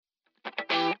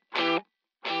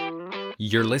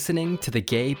You're listening to The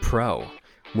Gay Pro,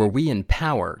 where we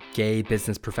empower gay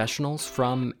business professionals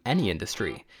from any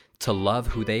industry to love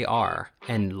who they are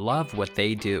and love what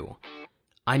they do.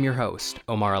 I'm your host,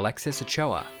 Omar Alexis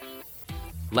Ochoa.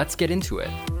 Let's get into it.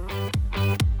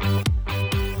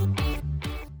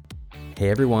 Hey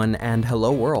everyone, and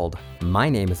hello world. My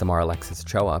name is Omar Alexis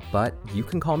Ochoa, but you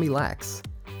can call me Lex.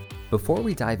 Before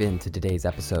we dive into today's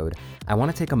episode, I want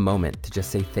to take a moment to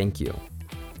just say thank you.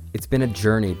 It's been a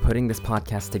journey putting this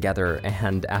podcast together,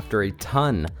 and after a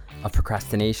ton of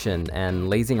procrastination and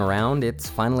lazing around, it's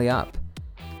finally up.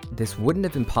 This wouldn't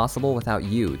have been possible without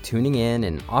you tuning in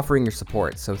and offering your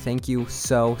support, so thank you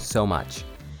so much.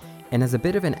 And as a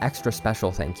bit of an extra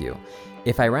special thank you,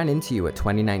 if I ran into you at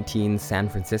 2019 San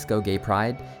Francisco Gay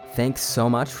Pride, thanks so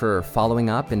much for following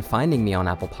up and finding me on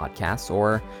Apple Podcasts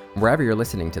or wherever you're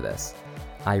listening to this.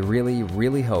 I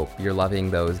really hope you're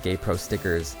loving those Gay Pro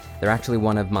stickers. They're actually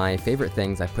one of my favorite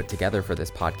things I've put together for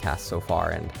this podcast so far,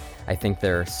 and I think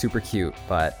they're super cute,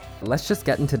 but let's just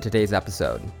get into today's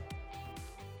episode.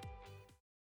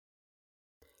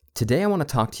 Today I want to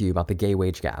talk to you about the gay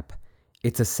wage gap.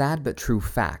 It's a sad but true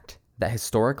fact that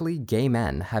historically gay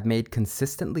men have made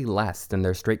consistently less than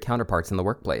their straight counterparts in the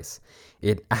workplace.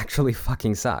 It actually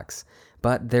fucking sucks.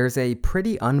 But there's a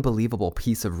pretty unbelievable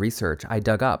piece of research I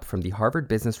dug up from the Harvard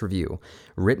Business Review,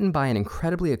 written by an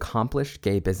incredibly accomplished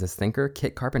gay business thinker,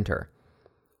 Kit Carpenter.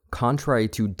 Contrary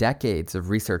to decades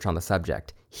of research on the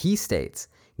subject, he states,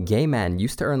 gay men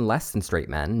used to earn less than straight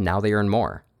men, now they earn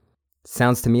more.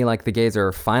 Sounds to me like the gays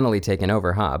are finally taking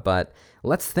over, huh? But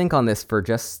let's think on this for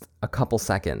just a couple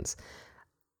seconds.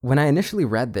 When I initially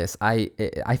read this, I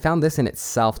found this in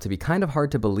itself to be kind of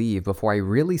hard to believe before I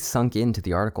really sunk into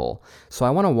the article. So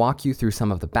I want to walk you through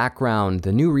some of the background,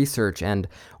 the new research, and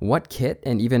what Kit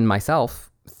and even myself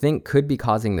think could be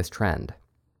causing this trend.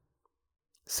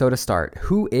 So to start,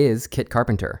 who is Kit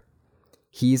Carpenter?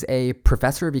 He's a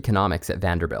professor of economics at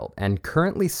Vanderbilt and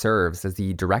currently serves as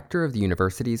the director of the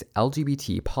university's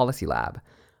LGBT Policy Lab.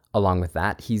 Along with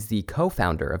that, he's the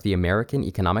co-founder of the American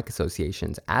Economic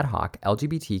Association's ad hoc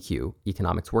LGBTQ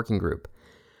Economics Working Group.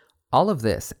 All of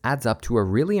this adds up to a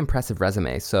really impressive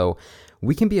resume, so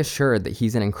we can be assured that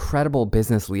he's an incredible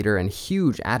business leader and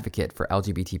huge advocate for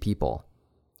LGBT people.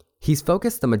 He's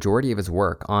focused the majority of his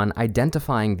work on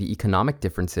identifying the economic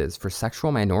differences for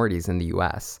sexual minorities in the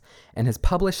US, and has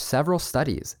published several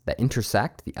studies that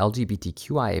intersect the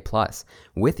LGBTQIA+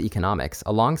 with economics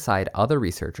alongside other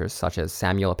researchers such as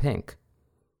Samuel Pink.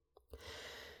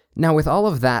 Now, with all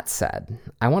of that said,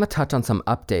 I want to touch on some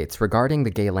updates regarding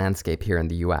the gay landscape here in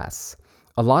the US.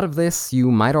 A lot of this you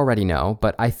might already know,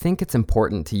 but I think it's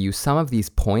important to use some of these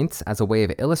points as a way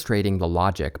of illustrating the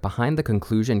logic behind the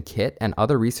conclusion Kit and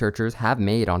other researchers have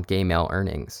made on gay male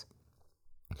earnings.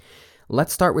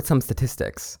 Let's start with some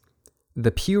statistics.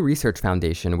 The Pew Research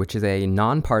Foundation, which is a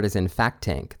nonpartisan fact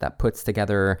tank that puts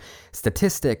together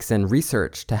statistics and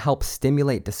research to help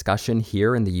stimulate discussion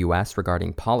here in the US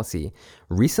regarding policy,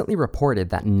 recently reported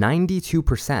that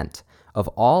 92% of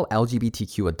all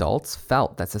LGBTQ adults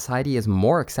felt that society is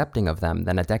more accepting of them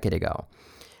than a decade ago.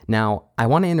 Now, I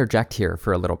want to interject here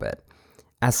for a little bit.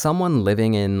 As someone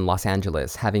living in Los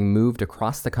Angeles, having moved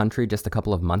across the country just a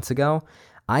couple of months ago,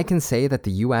 I can say that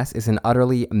the US is an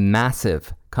utterly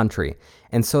massive country,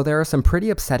 and so there are some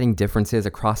pretty upsetting differences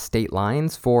across state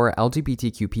lines for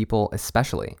LGBTQ people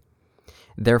especially.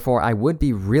 Therefore, I would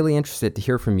be really interested to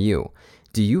hear from you.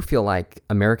 Do you feel like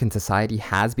American society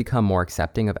has become more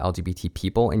accepting of LGBT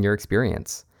people in your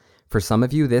experience? For some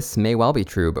of you, this may well be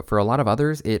true, but for a lot of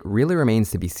others, it really remains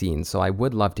to be seen, so I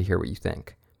would love to hear what you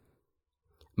think.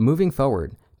 Moving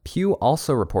forward, Pew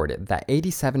also reported that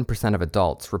 87% of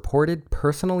adults reported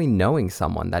personally knowing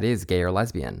someone that is gay or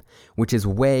lesbian, which is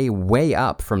way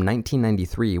up from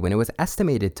 1993 when it was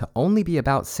estimated to only be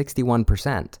about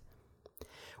 61%.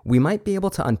 We might be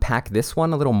able to unpack this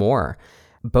one a little more.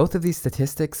 Both of these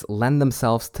statistics lend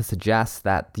themselves to suggest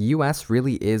that the US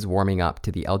really is warming up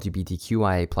to the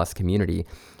LGBTQIA+ community,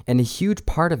 and a huge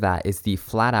part of that is the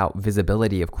flat-out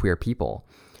visibility of queer people.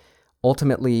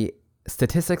 Ultimately,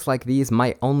 statistics like these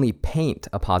might only paint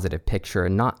a positive picture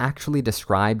and not actually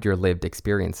describe your lived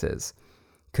experiences.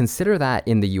 Consider that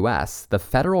in the US, the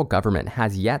federal government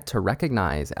has yet to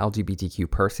recognize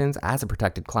LGBTQ persons as a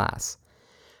protected class.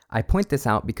 I point this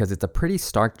out because it's a pretty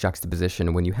stark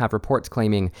juxtaposition when you have reports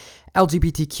claiming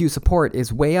LGBTQ support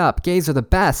is way up, gays are the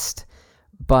best,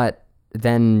 but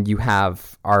then you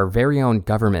have our very own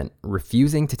government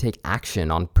refusing to take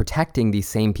action on protecting these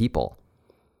same people.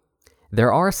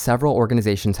 There are several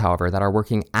organizations, however, that are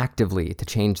working actively to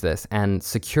change this and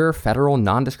secure federal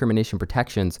non-discrimination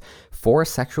protections for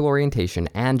sexual orientation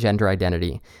and gender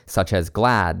identity, such as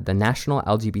GLAAD, the National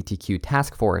LGBTQ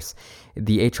Task Force,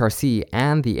 the HRC,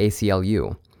 and the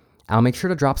ACLU. I'll make sure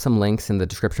to drop some links in the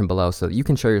description below so that you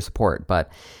can show your support,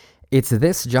 but it's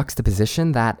this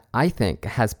juxtaposition that I think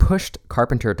has pushed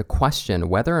Carpenter to question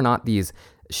whether or not these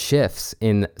shifts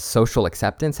in social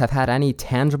acceptance have had any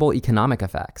tangible economic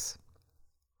effects.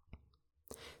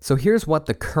 So here's what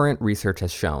the current research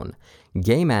has shown.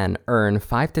 Gay men earn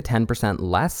 5 to 10%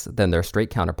 less than their straight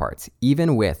counterparts,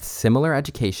 even with similar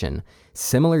education,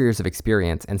 similar years of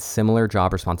experience, and similar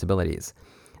job responsibilities.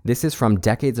 This is from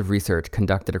decades of research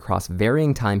conducted across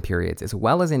varying time periods, as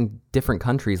well as in different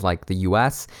countries like the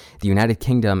US, the United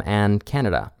Kingdom, and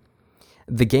Canada.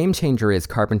 The game changer is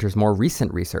Carpenter's more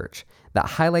recent research that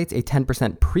highlights a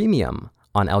 10% premium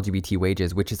on LGBT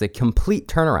wages, which is a complete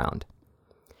turnaround.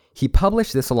 He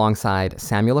published this alongside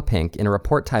Samuela Pink in a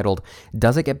report titled,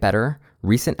 "Does It Get Better?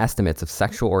 Recent Estimates of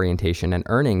Sexual Orientation and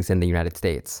Earnings in the United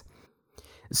States."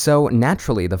 So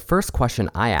naturally, the first question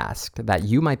I asked that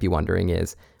you might be wondering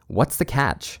is, what's the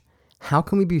catch? How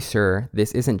can we be sure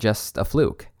this isn't just a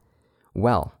fluke?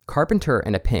 Well, Carpenter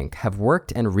and Pink have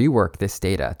worked and reworked this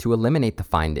data to eliminate the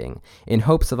finding in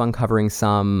hopes of uncovering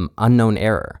some unknown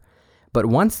error. But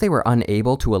once they were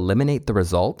unable to eliminate the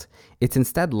result, it's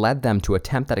instead led them to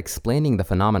attempt at explaining the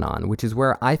phenomenon, which is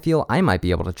where I feel I might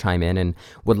be able to chime in and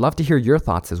would love to hear your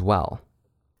thoughts as well.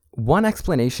 One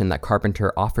explanation that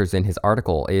Carpenter offers in his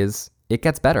article is, it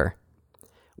gets better.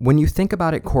 When you think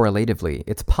about it correlatively,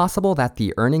 it's possible that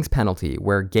the earnings penalty,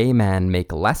 where gay men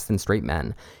make less than straight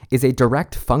men, is a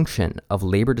direct function of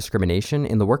labor discrimination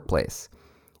in the workplace.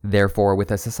 Therefore,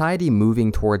 with a society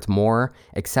moving towards more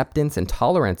acceptance and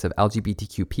tolerance of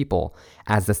LGBTQ people,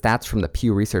 as the stats from the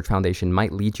Pew Research Foundation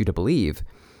might lead you to believe,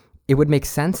 it would make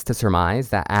sense to surmise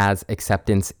that as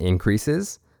acceptance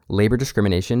increases, labor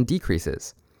discrimination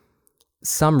decreases.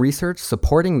 Some research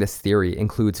supporting this theory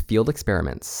includes field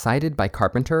experiments cited by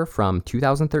Carpenter from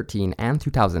 2013 and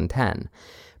 2010,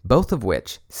 both of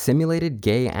which simulated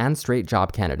gay and straight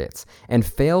job candidates and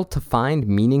failed to find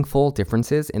meaningful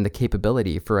differences in the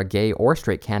capability for a gay or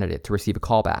straight candidate to receive a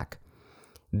callback.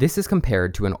 This is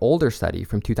compared to an older study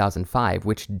from 2005,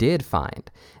 which did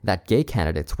find that gay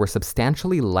candidates were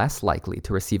substantially less likely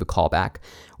to receive a callback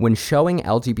when showing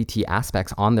LGBT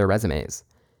aspects on their resumes.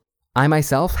 I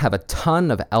myself have a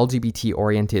ton of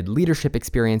LGBT-oriented leadership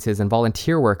experiences and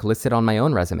volunteer work listed on my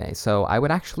own resume, so I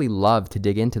would actually love to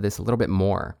dig into this a little bit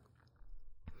more.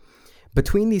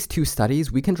 Between these two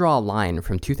studies, we can draw a line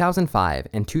from 2005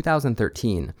 and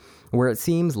 2013, where it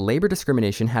seems labor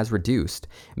discrimination has reduced.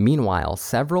 Meanwhile,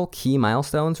 several key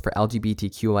milestones for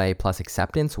LGBTQIA+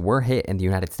 acceptance were hit in the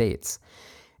United States.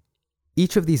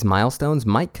 Each of these milestones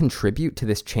might contribute to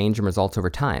this change in results over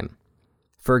time.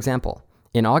 For example,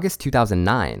 in August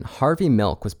 2009, Harvey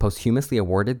Milk was posthumously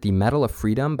awarded the Medal of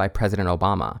Freedom by President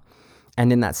Obama.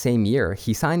 And in that same year,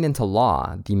 he signed into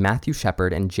law the Matthew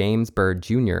Shepard and James Byrd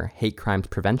Jr. Hate Crimes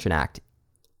Prevention Act.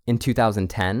 In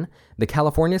 2010, the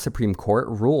California Supreme Court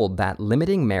ruled that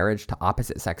limiting marriage to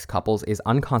opposite-sex couples is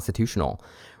unconstitutional,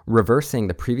 reversing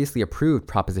the previously approved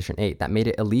Proposition 8 that made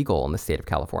it illegal in the state of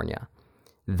California.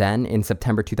 Then, in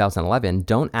September 2011,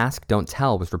 Don't Ask, Don't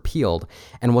Tell was repealed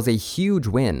and was a huge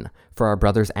win for our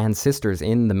brothers and sisters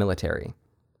in the military.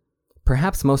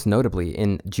 Perhaps most notably,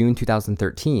 in June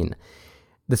 2013,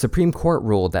 the Supreme Court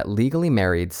ruled that legally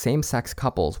married same-sex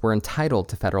couples were entitled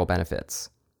to federal benefits.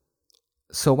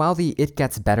 So while the "it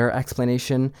gets better"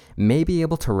 explanation may be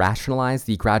able to rationalize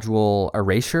the gradual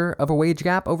erasure of a wage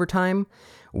gap over time,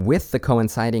 with the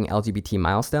coinciding LGBT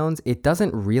milestones, it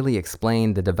doesn't really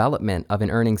explain the development of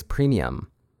an earnings premium.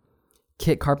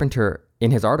 Kit Carpenter,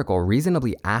 in his article,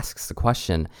 reasonably asks the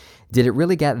question, did it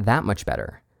really get that much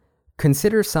better?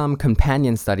 Consider some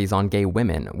companion studies on gay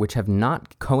women, which have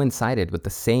not coincided with the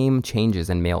same changes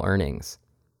in male earnings.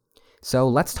 So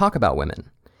let's talk about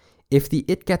women. If the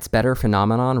 "it gets better"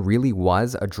 phenomenon really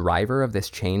was a driver of this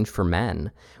change for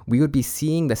men, we would be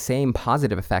seeing the same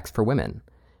positive effects for women.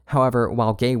 However,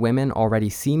 while gay women already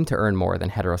seem to earn more than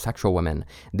heterosexual women,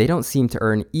 they don't seem to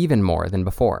earn even more than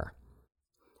before.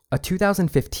 A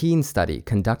 2015 study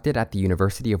conducted at the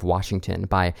University of Washington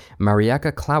by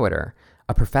Marieke Klauweter,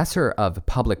 a professor of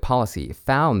public policy,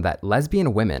 found that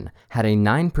lesbian women had a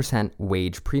 9%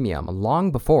 wage premium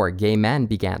long before gay men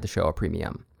began to show a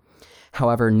premium.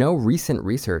 However, no recent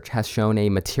research has shown a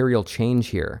material change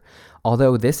here,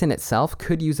 although this in itself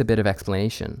could use a bit of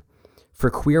explanation. For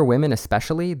queer women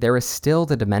especially, there is still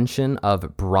the dimension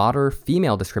of broader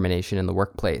female discrimination in the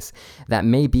workplace that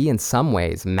may be in some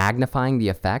ways magnifying the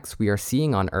effects we are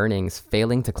seeing on earnings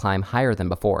failing to climb higher than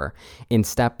before, in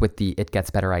step with the "it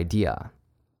gets better" idea.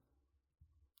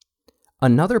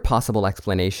 Another possible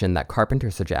explanation that Carpenter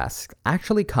suggests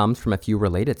actually comes from a few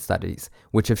related studies,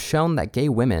 which have shown that gay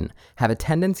women have a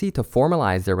tendency to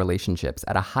formalize their relationships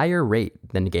at a higher rate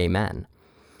than gay men.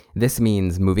 This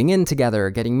means moving in together,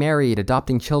 getting married,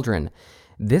 adopting children.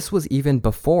 This was even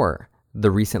before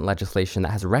the recent legislation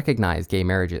that has recognized gay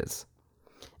marriages.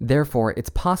 Therefore, it's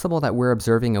possible that we're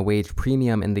observing a wage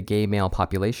premium in the gay male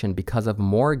population because of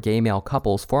more gay male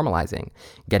couples formalizing,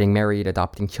 getting married,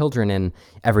 adopting children, and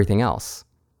everything else.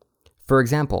 For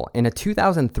example, in a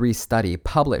 2003 study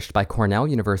published by Cornell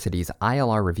University's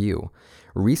ILR Review,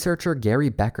 researcher Gary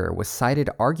Becker was cited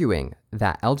arguing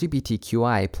that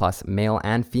LGBTQI plus male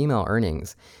and female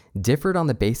earnings differed on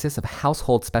the basis of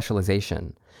household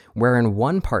specialization, wherein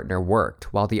one partner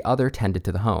worked while the other tended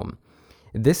to the home.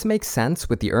 This makes sense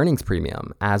with the earnings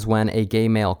premium, as when a gay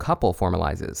male couple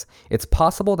formalizes, it's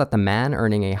possible that the man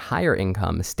earning a higher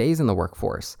income stays in the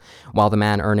workforce, while the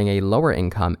man earning a lower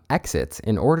income exits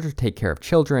in order to take care of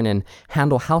children and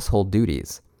handle household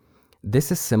duties.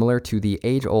 This is similar to the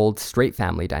age-old straight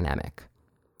family dynamic.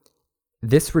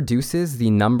 This reduces the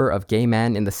number of gay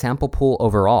men in the sample pool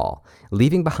overall,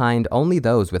 leaving behind only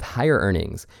those with higher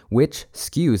earnings, which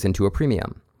skews into a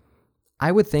premium.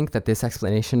 I would think that this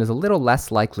explanation is a little less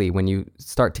likely when you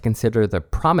start to consider the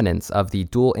prominence of the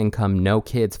dual income no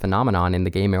kids phenomenon in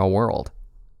the gay male world.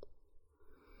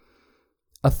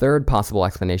 A third possible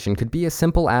explanation could be as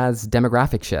simple as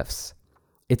demographic shifts.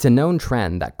 It's a known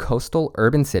trend that coastal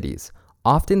urban cities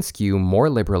often skew more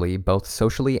liberally both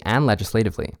socially and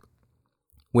legislatively.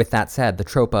 With that said, the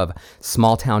trope of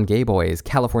small-town gay boys,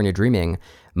 California dreaming,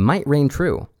 might reign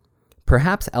true.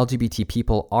 Perhaps LGBT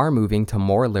people are moving to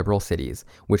more liberal cities,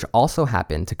 which also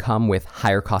happen to come with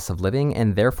higher costs of living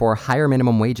and therefore higher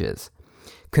minimum wages.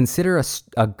 Consider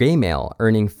a gay male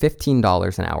earning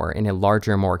 $15 an hour in a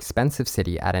larger, more expensive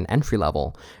city at an entry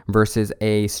level versus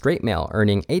a straight male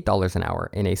earning $8 an hour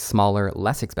in a smaller,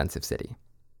 less expensive city.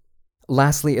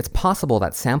 Lastly, it's possible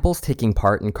that samples taking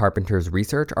part in Carpenter's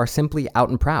research are simply out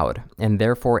and proud, and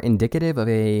therefore indicative of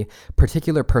a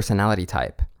particular personality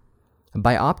type.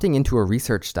 By opting into a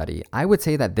research study, I would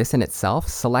say that this in itself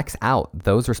selects out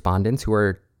those respondents who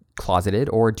are closeted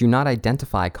or do not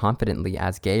identify confidently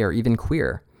as gay or even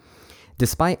queer.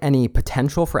 Despite any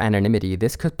potential for anonymity,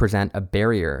 this could present a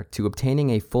barrier to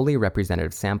obtaining a fully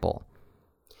representative sample.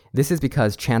 This is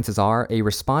because chances are a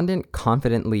respondent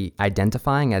confidently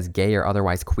identifying as gay or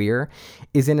otherwise queer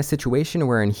is in a situation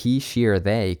wherein he, she, or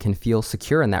they can feel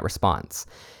secure in that response,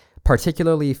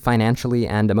 particularly financially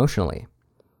and emotionally.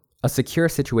 A secure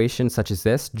situation such as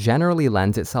this generally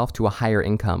lends itself to a higher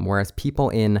income, whereas people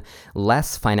in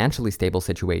less financially stable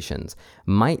situations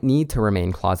might need to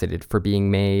remain closeted for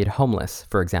being made homeless,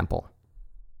 for example.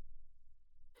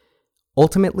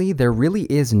 Ultimately, there really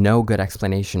is no good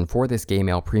explanation for this gay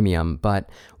male premium, but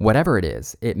whatever it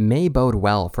is, it may bode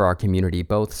well for our community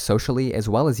both socially as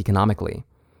well as economically.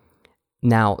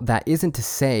 Now, that isn't to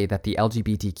say that the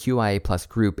LGBTQIA+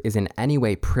 group is in any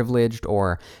way privileged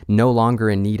or no longer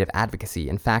in need of advocacy.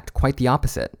 In fact, quite the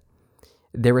opposite.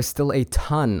 There is still a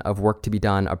ton of work to be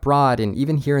done abroad and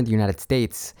even here in the United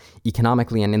States,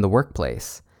 economically and in the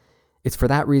workplace. It's for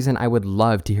that reason I would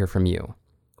love to hear from you.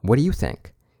 What do you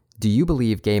think? Do you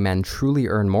believe gay men truly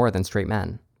earn more than straight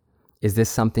men? Is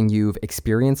this something you've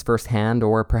experienced firsthand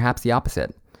or perhaps the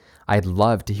opposite? I'd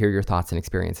love to hear your thoughts and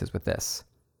experiences with this.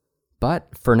 But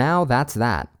for now, that's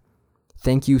that.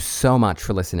 Thank you so much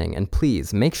for listening, and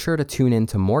please make sure to tune in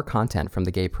to more content from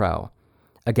The Gay Pro.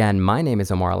 Again, my name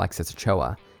is Omar Alexis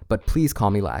Ochoa, but please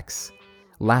call me Lex.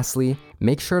 Lastly,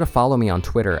 make sure to follow me on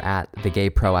Twitter at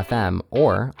TheGayProFM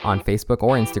or on Facebook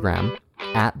or Instagram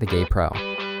at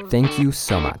TheGayPro. Thank you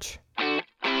so much.